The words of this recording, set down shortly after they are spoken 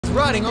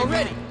rotting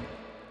already.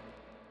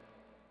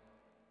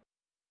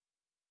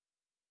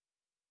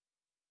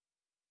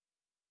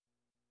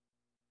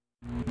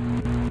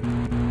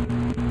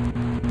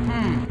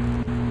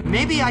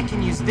 Maybe I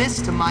can use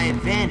this to my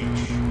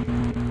advantage.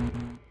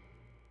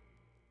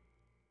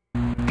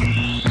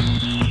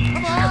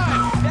 Come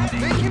on!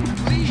 Make him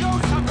please show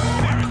some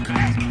spirit,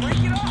 man! Break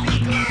it off! Be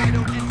glad I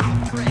don't enter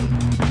the fray.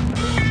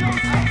 Show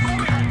some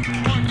spirit, man!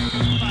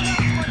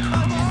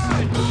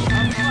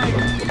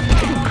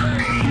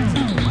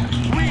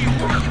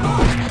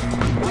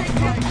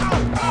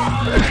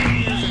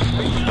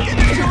 Get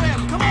into him!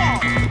 Come on!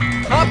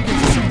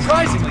 Hopkins is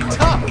surprisingly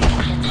tough.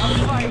 I'll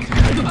fight.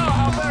 Oh,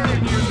 how very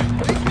amusing.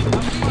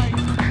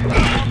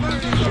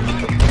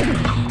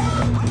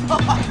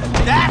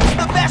 That's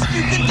the best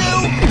you can do?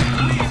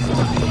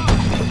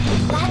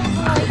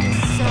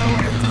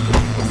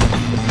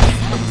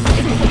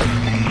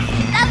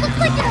 That looks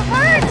like it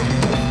hurt!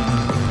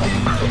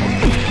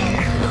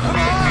 Come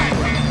on!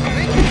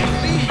 Make him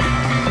bleed.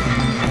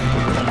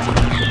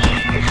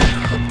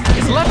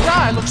 His left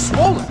eye looks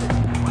swollen.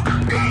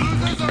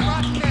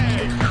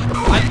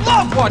 I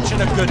love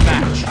watching a good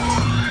match.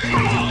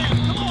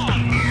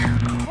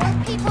 More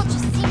people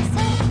just seem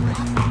so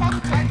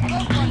apathetic.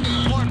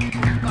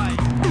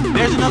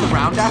 There's another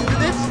round after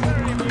this?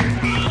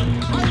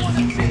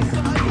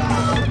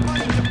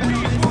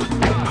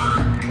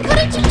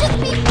 Couldn't you just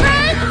be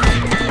friends?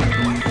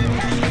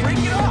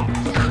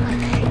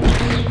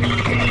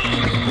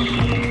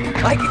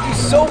 I could do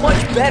so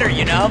much better,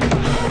 you know?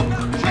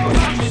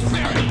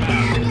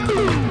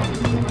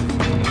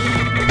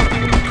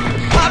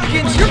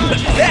 Hopkins, you're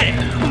pathetic!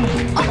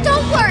 Oh,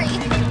 don't worry.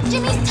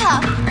 Jimmy's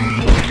tough.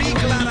 Be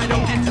glad I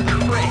don't enter the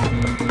fray.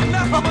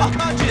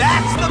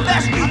 That's the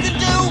best you can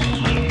do?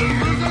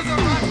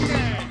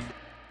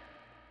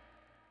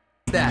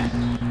 That.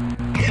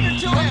 Give it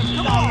to him!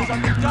 Come on! I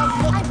wonder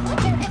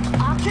if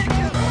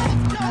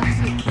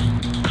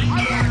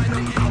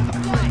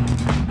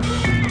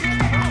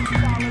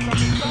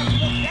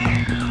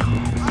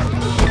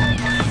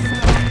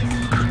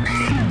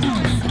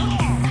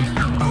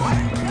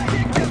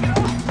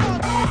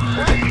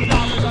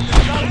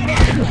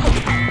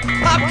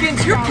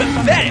Hopkins, you're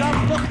pathetic!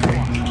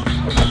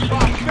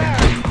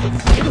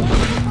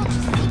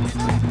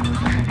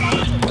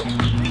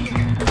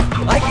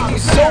 I can do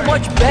so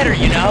much better,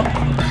 you know?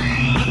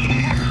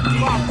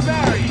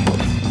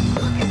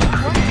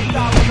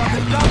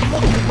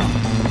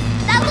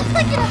 that looks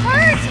like it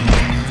hurt.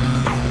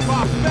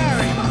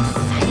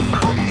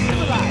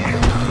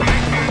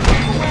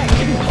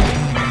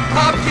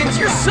 Hopkins,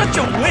 you're such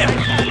a wimp!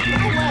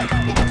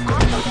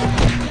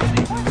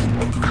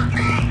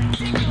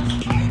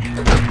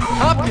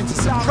 Hopkins is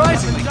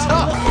surprisingly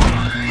tough.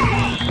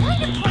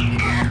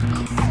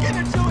 Give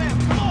it to him.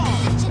 Come on.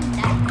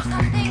 Genetic or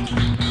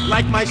something?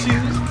 Like my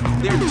shoes?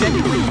 They're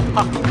genuine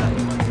puppy.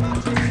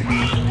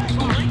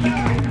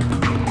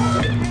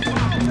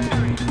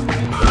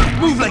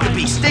 Move like a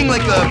bee, sting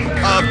like a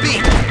bee.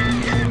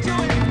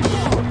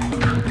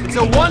 It's a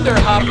wonder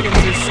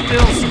Hopkins is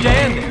still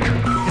standing.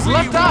 His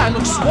left eye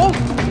looks swollen.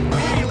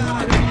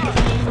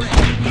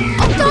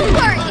 Oh, don't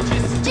worry.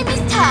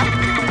 Jimmy's tough.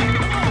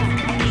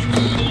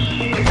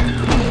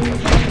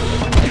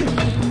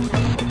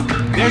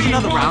 There's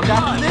another round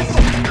after this?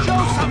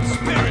 Show some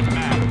spirit,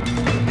 man.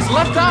 His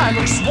left eye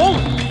looks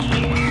swollen.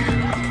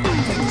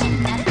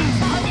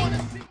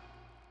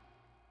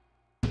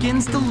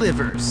 Hopkins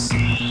delivers. I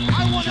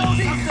want to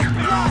see some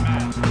blood.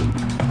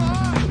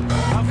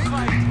 I'll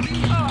fight.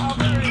 Oh, how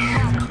very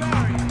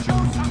amusing. Show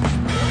some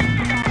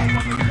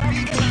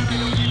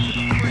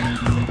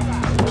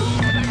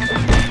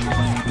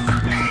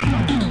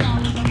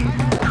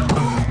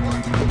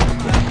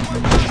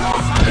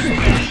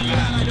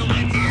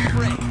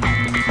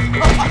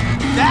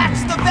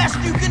That's the best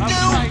you can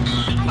do?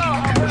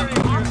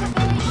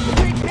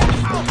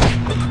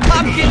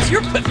 Hopkins,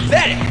 you're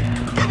pathetic!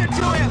 Give it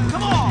to him.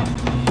 Come on.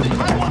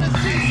 I want to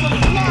see some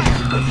blood.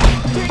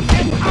 Take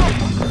him out.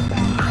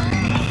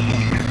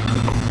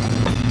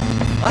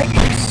 I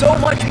can do so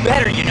much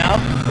better, you know?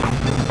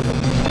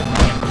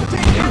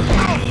 Take him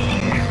out.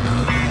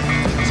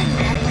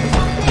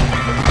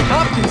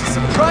 Hopkins is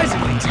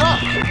surprisingly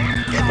tough.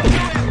 Give it to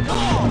him. Come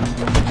on.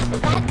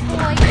 That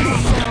boy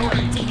is so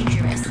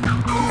dangerous and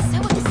so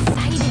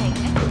exciting.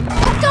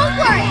 Oh, don't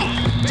worry.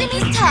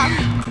 Jimmy's tough.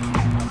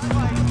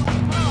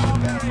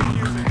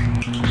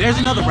 There's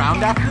another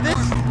round after this?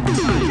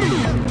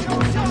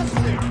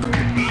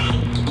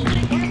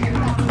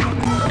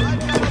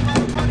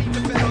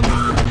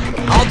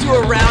 I'll do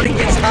a round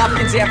against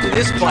Hopkins after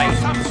this fight,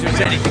 if there's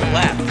anything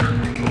left.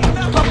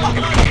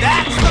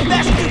 That's the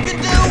best you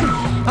can do?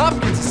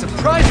 Hopkins is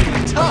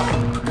surprisingly tough.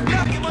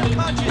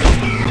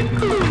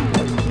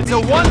 It's a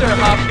wonder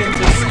Hopkins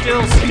is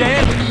still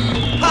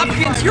standing.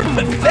 Hopkins, you're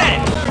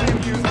pathetic!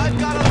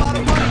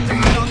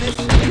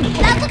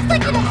 That looks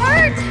like it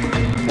hurt.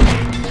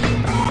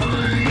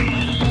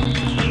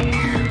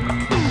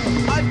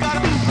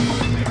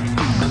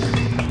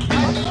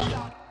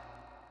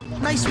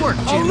 Nice work,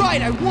 Jim. All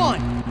right, I won.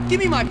 Give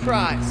me my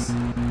prize.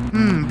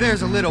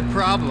 There's a little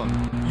problem.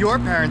 Your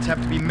parents have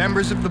to be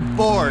members of the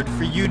board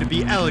for you to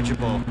be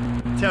eligible.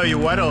 Tell you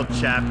what, old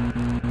chap,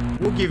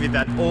 we'll give you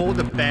that old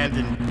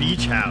abandoned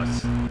beach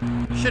house.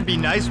 Should be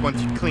nice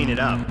once you clean it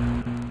up.